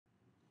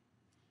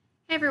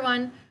Hey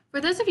everyone, for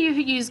those of you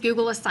who use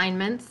Google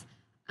Assignments,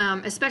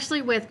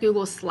 especially with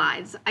Google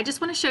Slides, I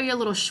just want to show you a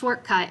little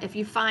shortcut if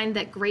you find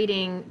that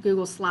grading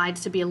Google Slides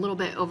to be a little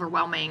bit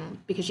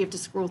overwhelming because you have to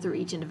scroll through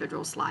each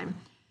individual slide.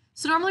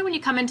 So normally when you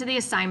come into the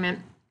assignment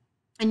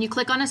and you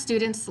click on a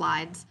student's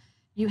slides,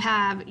 you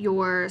have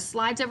your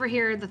slides over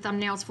here, the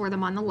thumbnails for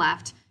them on the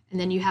left, and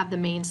then you have the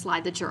main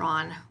slide that you're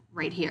on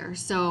right here.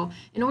 So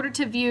in order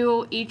to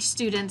view each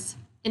student's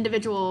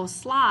individual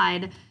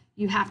slide,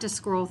 you have to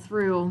scroll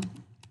through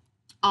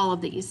all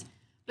of these.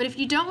 But if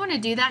you don't want to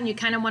do that and you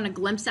kind of want to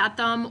glimpse at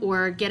them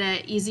or get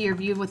an easier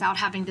view without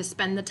having to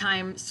spend the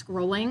time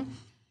scrolling,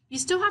 you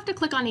still have to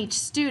click on each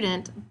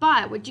student,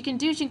 but what you can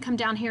do is you can come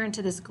down here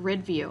into this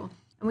grid view.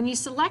 And when you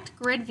select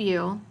grid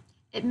view,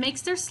 it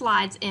makes their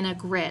slides in a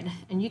grid.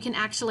 And you can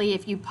actually,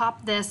 if you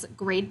pop this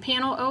grade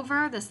panel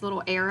over, this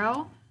little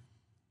arrow,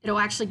 it'll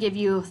actually give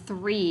you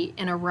 3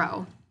 in a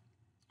row.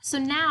 So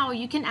now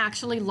you can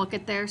actually look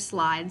at their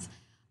slides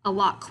a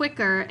lot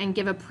quicker and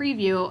give a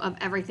preview of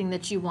everything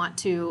that you want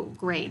to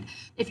grade.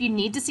 If you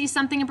need to see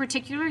something in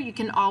particular, you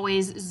can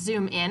always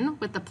zoom in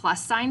with the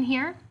plus sign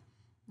here,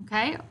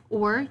 okay?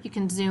 Or you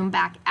can zoom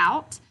back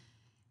out.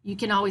 You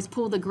can always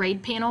pull the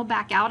grade panel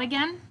back out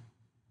again,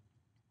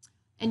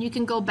 and you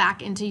can go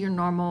back into your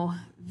normal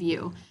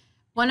view.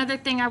 One other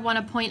thing I want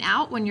to point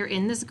out when you're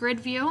in this grid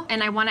view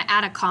and I want to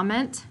add a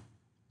comment,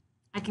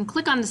 I can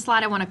click on the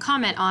slide I want to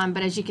comment on,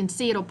 but as you can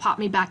see, it'll pop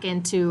me back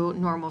into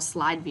normal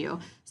slide view.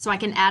 So I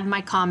can add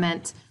my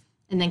comment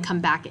and then come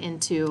back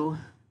into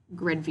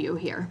grid view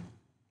here.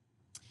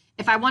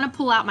 If I want to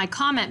pull out my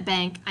comment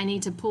bank, I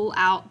need to pull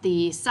out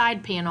the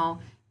side panel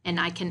and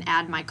I can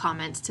add my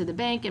comments to the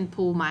bank and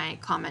pull my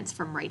comments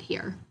from right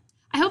here.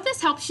 I hope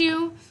this helps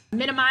you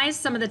minimize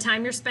some of the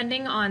time you're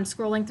spending on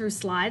scrolling through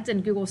slides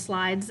and Google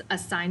Slides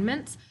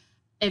assignments.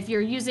 If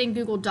you're using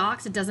Google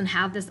Docs, it doesn't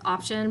have this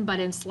option, but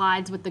in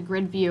Slides with the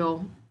grid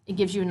view, it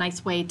gives you a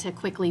nice way to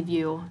quickly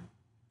view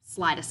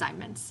slide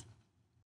assignments.